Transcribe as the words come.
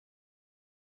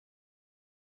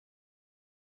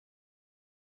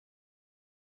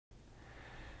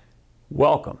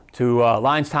Welcome to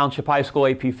Lyons Township High School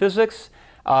AP Physics.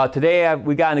 Today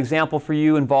we got an example for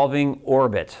you involving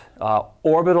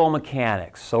orbital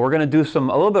mechanics. So we're going to do a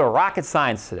little bit of rocket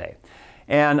science today.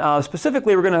 And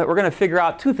specifically we're going to figure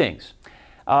out two things.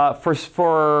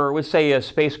 For let's say a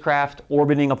spacecraft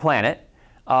orbiting a planet,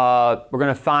 we're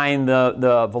going to find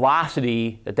the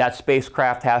velocity that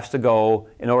spacecraft has to go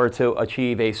in order to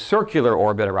achieve a circular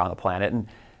orbit around the planet. And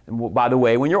by the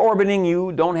way, when you're orbiting,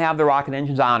 you don't have the rocket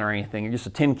engines on or anything. You're just a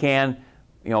tin can,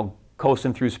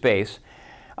 coasting through space.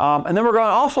 And then we're going to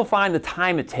also find the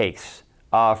time it takes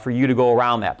for you to go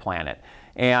around that planet.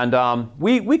 And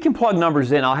we can plug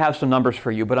numbers in. I'll have some numbers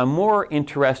for you, but I'm more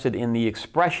interested in the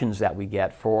expressions that we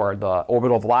get for the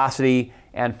orbital velocity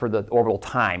and for the orbital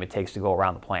time it takes to go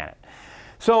around the planet.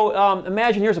 So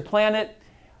imagine here's a planet.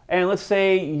 And let's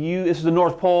say this is the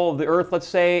North Pole of the Earth, let's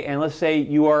say, and let's say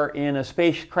you are in a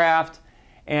spacecraft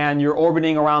and you're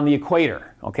orbiting around the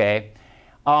equator, okay?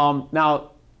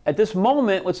 Now, at this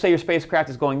moment, let's say your spacecraft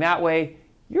is going that way.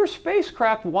 Your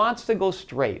spacecraft wants to go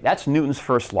straight. That's Newton's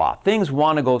first law. Things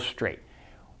want to go straight.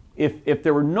 If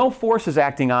there were no forces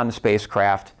acting on the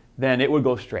spacecraft, then it would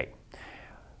go straight.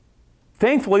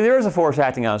 Thankfully, there is a force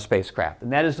acting on a spacecraft,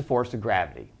 and that is the force of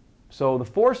gravity. So the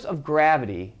force of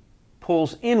gravity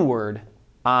pulls inward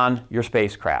on your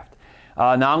spacecraft.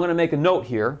 Now I'm going to make a note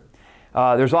here.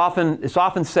 It's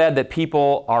often said that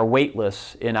people are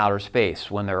weightless in outer space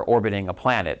when they're orbiting a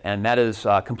planet, and that is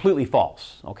completely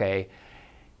false. Okay,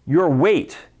 your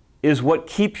weight is what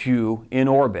keeps you in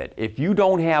orbit. If you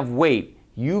don't have weight,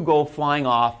 you go flying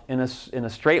off in a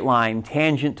straight line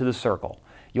tangent to the circle.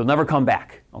 You'll never come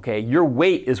back. Okay, your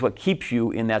weight is what keeps you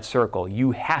in that circle.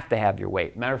 You have to have your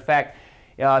weight. Matter of fact,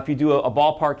 if you do a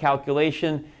ballpark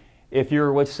calculation, if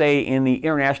you're, let's say, in the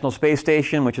International Space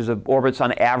Station, which orbits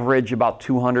on average about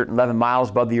 211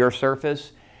 miles above the Earth's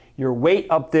surface, your weight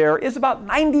up there is about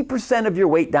 90% of your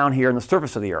weight down here on the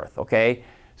surface of the Earth, okay?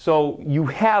 So you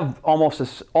have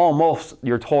almost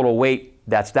your total weight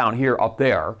that's down here up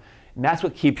there, and that's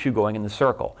what keeps you going in the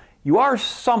circle. You are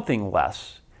something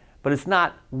less, but it's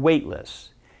not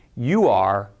weightless. You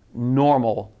are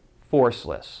normal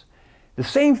forceless. The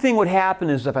same thing would happen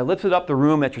is if I lifted up the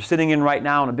room that you're sitting in right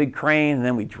now on a big crane and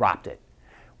then we dropped it.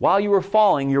 While you were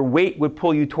falling, your weight would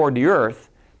pull you toward the earth,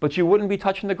 but you wouldn't be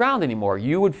touching the ground anymore.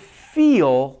 You would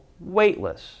feel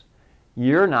weightless.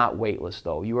 You're not weightless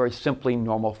though. You are simply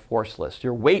normal forceless.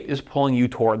 Your weight is pulling you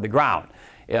toward the ground,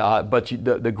 but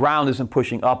the ground isn't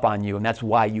pushing up on you, and that's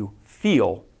why you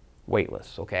feel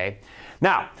weightless, okay?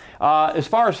 Now, as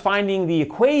far as finding the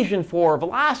equation for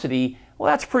velocity,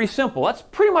 well, that's pretty simple. That's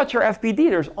pretty much our FBD.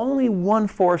 There's only one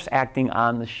force acting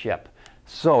on the ship.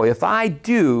 So if I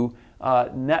do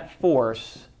net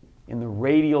force in the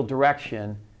radial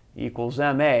direction equals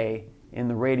ma in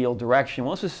the radial direction,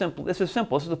 well, this is simple. This is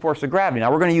the force of gravity.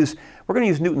 Now we're going to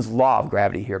use Newton's law of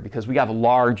gravity here because we have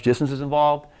large distances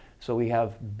involved. So we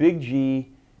have big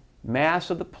G, mass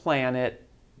of the planet,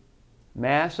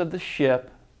 mass of the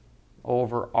ship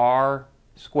over r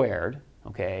squared,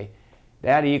 okay?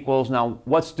 That equals, now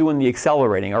what's doing the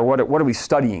accelerating, or what are we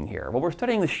studying here? Well, we're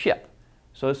studying the ship.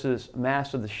 So this is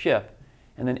mass of the ship.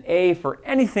 And then A for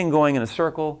anything going in a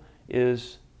circle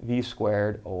is v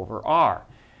squared over r.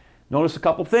 Notice a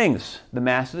couple things. The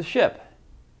mass of the ship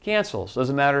cancels.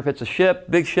 Doesn't matter if it's a ship,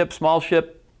 big ship, small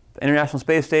ship, International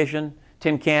Space Station,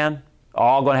 tin can,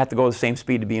 all going to have to go the same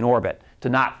speed to be in orbit, to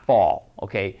not fall,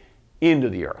 okay, into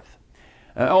the Earth.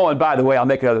 Oh, and by the way, I'll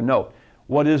make another note.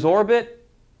 What is orbit?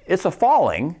 It's a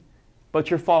falling, but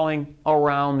you're falling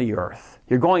around the Earth.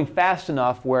 You're going fast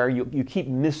enough where you keep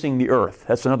missing the Earth.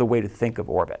 That's another way to think of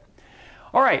orbit.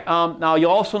 All right, now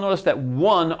you'll also notice that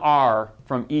one r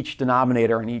from each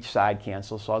denominator on each side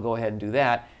cancels, so I'll go ahead and do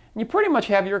that. And you pretty much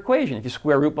have your equation. If you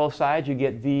square root both sides, you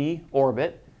get v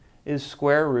orbit is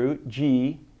square root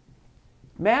g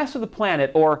mass of the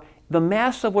planet, or the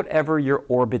mass of whatever you're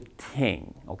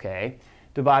orbiting, okay,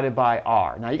 divided by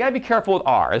r. Now you got to be careful with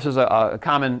r. This is a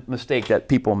common mistake that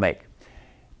people make.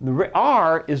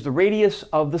 R is the radius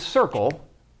of the circle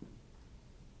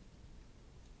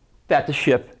that the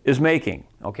ship is making,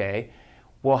 okay?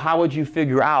 Well, how would you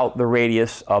figure out the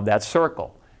radius of that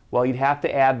circle? Well, you'd have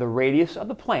to add the radius of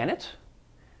the planet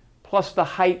plus the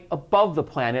height above the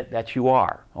planet that you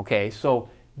are, okay? So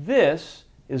this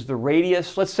is the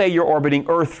radius. Let's say you're orbiting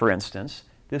Earth, for instance.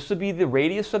 This would be the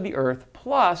radius of the Earth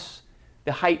plus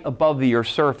the height above the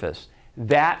Earth's surface.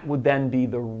 That would then be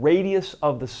the radius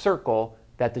of the circle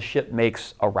that the ship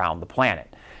makes around the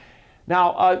planet.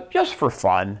 Now, just for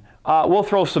fun, we'll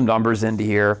throw some numbers into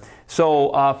here.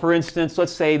 So, for instance,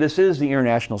 let's say this is the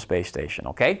International Space Station,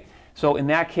 okay? So in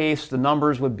that case, the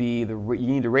numbers would be, you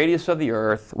need the radius of the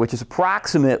Earth, which is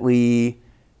approximately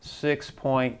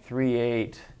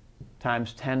 6.38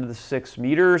 times 10 to the 6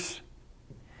 meters.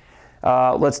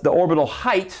 The orbital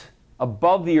height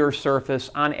above the Earth's surface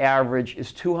on average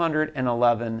is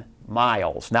 211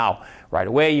 miles. Now, right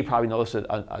away, you probably notice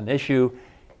an issue.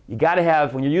 You got to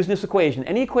have, when you're using this equation,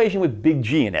 any equation with big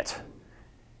G in it,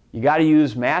 you got to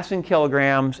use mass in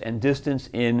kilograms and distance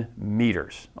in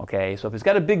meters. Okay, so if it's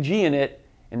got a big G in it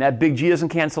and that big G doesn't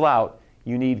cancel out,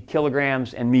 you need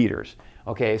kilograms and meters.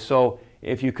 Okay, so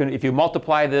if you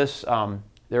multiply this,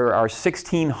 there are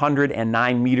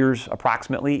 1,609 meters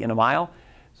approximately in a mile.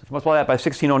 So if you multiply that by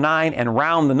 1,609 and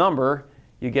round the number,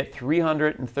 you get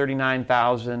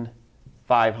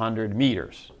 339,500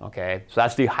 meters. Okay, so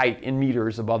that's the height in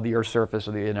meters above the Earth's surface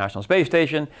of the International Space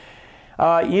Station.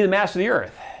 You need the mass of the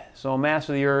Earth. So mass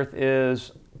of the Earth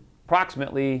is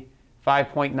approximately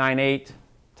 5.98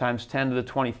 times 10 to the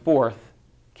 24th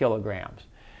kilograms.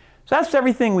 So that's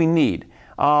everything we need.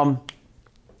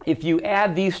 If you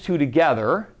add these two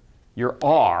together, your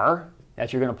R,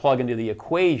 that you're going to plug into the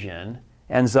equation,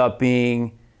 ends up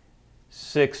being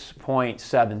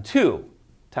 6.72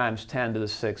 times 10 to the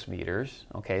 6 meters.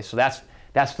 Okay, so that's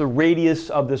the radius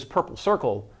of this purple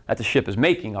circle that the ship is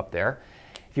making up there.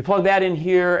 If you plug that in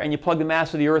here and you plug the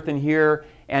mass of the Earth in here,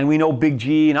 and we know big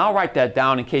G, and I'll write that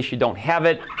down in case you don't have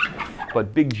it,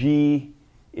 but big G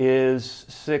is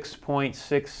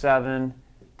 6.67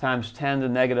 times 10 to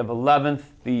the negative 11th.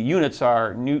 The units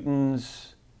are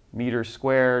newtons meters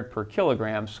squared per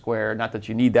kilogram squared. Not that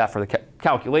you need that for the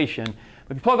calculation.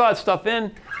 But if you plug all that stuff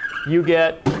in, you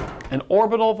get an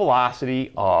orbital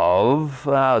velocity of,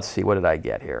 let's see, what did I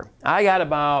get here? I got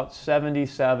about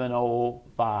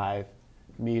 7705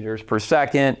 meters per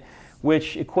second,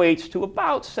 which equates to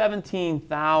about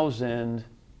 17,000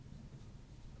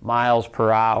 miles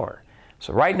per hour.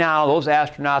 So right now, those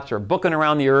astronauts are booking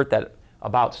around the Earth at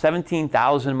about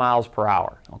 17,000 miles per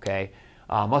hour. Okay,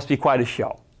 must be quite a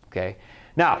show. Okay.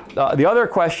 Now, the other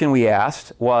question we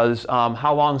asked was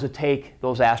how long does it take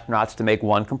those astronauts to make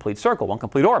one complete circle, one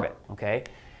complete orbit? Okay.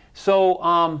 So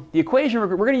the equation,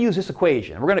 we're going to use this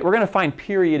equation. We're going to find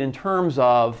period in terms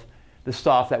of the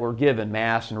stuff that we're given,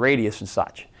 mass and radius and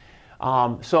such.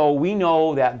 So we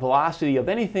know that velocity of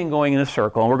anything going in a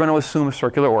circle, and we're going to assume a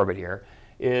circular orbit here,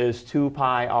 is 2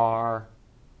 pi r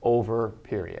over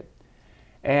period.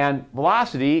 And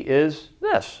velocity is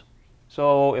this.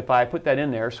 So if I put that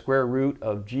in there, square root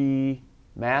of g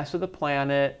mass of the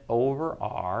planet over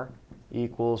r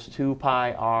equals 2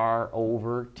 pi r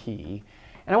over t.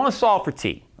 And I want to solve for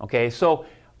t. Okay, so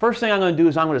first thing I'm going to do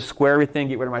is I'm going to square everything,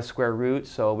 get rid of my square root.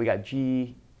 So we got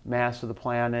g mass of the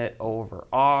planet over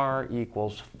r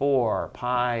equals 4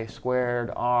 pi squared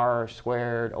r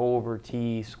squared over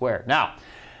t squared. Now,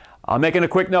 I'm making a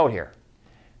quick note here.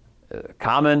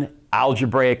 Common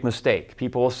algebraic mistake.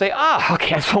 People will say, I'll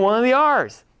cancel one of the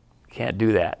r's. Can't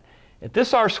do that. If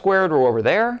this r squared were over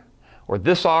there, or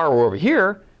this r were over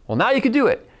here, well, now you could do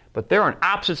it. But they're on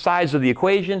opposite sides of the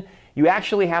equation. You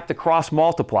actually have to cross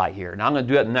multiply here. Now I'm going to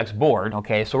do that in the next board.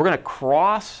 Okay, so we're going to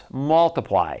cross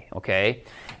multiply. Okay,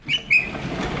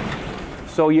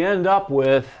 so you end up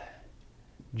with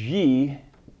g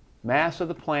mass of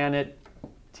the planet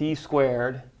t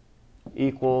squared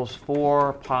equals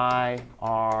 4 pi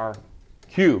r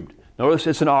cubed. Notice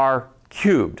it's an r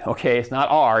cubed. Okay, it's not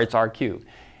r, it's r cubed.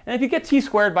 And if you get t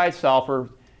squared by itself or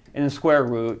in the square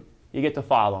root, you get the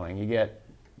following. You get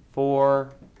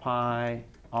 4 pi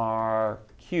r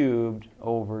cubed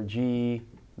over g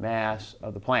mass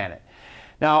of the planet.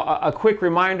 Now, a quick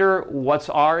reminder, what's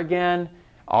r again?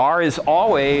 R is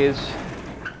always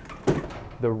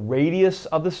the radius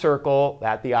of the circle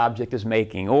that the object is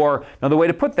making. Or another way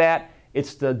to put that,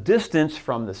 it's the distance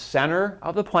from the center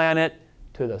of the planet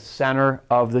to the center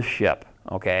of the ship.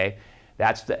 Okay,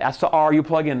 that's the r you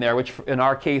plug in there, which in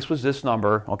our case was this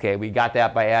number. Okay, we got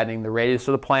that by adding the radius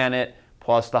of the planet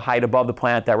plus the height above the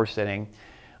planet that we're sitting.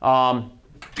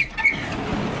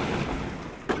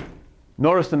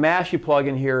 Notice the mass you plug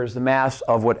in here is the mass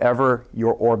of whatever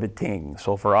you're orbiting.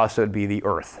 So for us, it would be the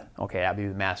Earth. Okay, that would be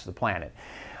the mass of the planet.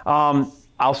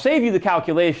 I'll save you the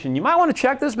calculation. You might want to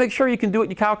check this, make sure you can do it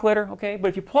in your calculator. Okay, but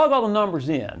if you plug all the numbers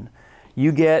in,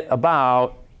 you get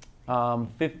about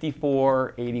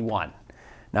 5481.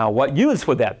 Now, what units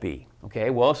would that be? Okay,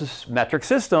 well, it's a metric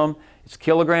system. It's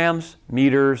kilograms,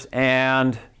 meters,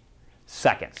 and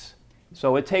seconds.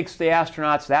 So it takes the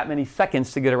astronauts that many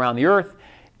seconds to get around the Earth.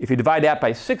 If you divide that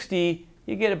by 60,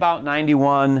 you get about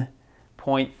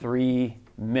 91.3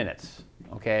 minutes.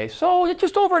 Okay, so it's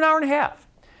just over an hour and a half.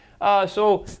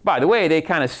 So, by the way, they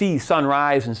kind of see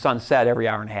sunrise and sunset every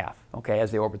hour and a half, okay,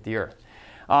 as they orbit the Earth.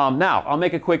 Now, I'll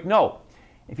make a quick note.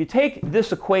 If you take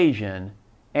this equation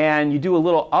and you do a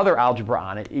little other algebra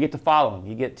on it, you get the following.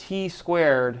 You get t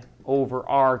squared over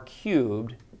r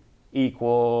cubed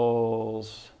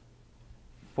equals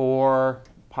 4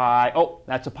 pi. Oh,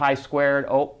 that's a pi squared.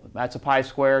 Oh, that's a pi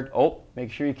squared. Oh,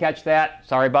 make sure you catch that.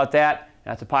 Sorry about that.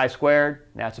 That's a pi squared.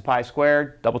 That's a pi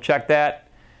squared. Double check that.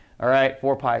 All right,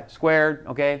 4 pi squared,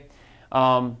 okay,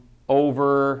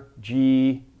 over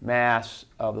g mass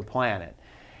of the planet.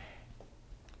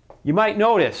 You might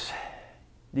notice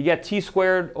you get t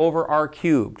squared over r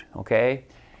cubed, okay?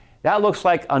 That looks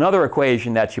like another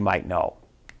equation that you might know.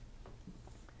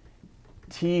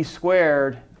 T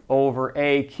squared over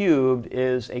a cubed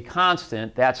is a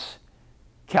constant. That's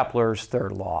Kepler's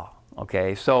third law,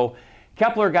 okay? So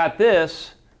Kepler got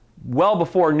this well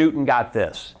before Newton got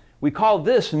this. We call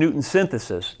this Newton's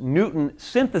synthesis. Newton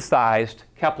synthesized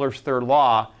Kepler's third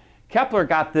law. Kepler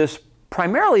got this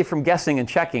primarily from guessing and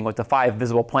checking with the 5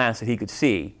 visible planets that he could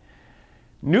see.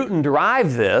 Newton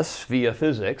derived this via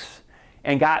physics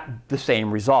and got the same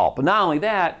result. But not only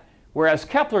that, whereas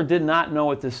Kepler did not know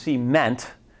what this C meant,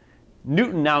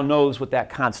 Newton now knows what that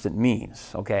constant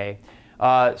means, okay?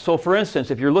 So for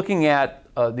instance, if you're looking at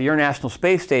the International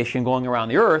Space Station going around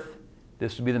the Earth,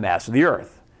 this would be the mass of the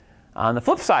Earth. On the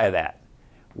flip side of that,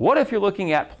 what if you're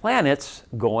looking at planets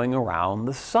going around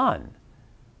the Sun?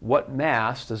 What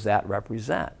mass does that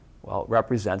represent? Well, it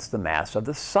represents the mass of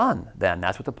the Sun then.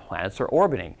 That's what the planets are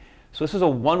orbiting. So this is a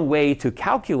one way to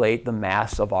calculate the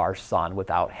mass of our Sun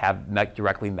without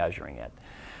directly measuring it.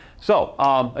 So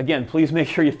again, please make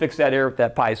sure you fix that error with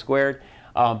that pi squared.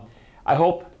 I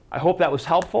hope that was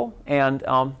helpful, and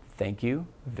thank you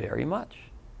very much.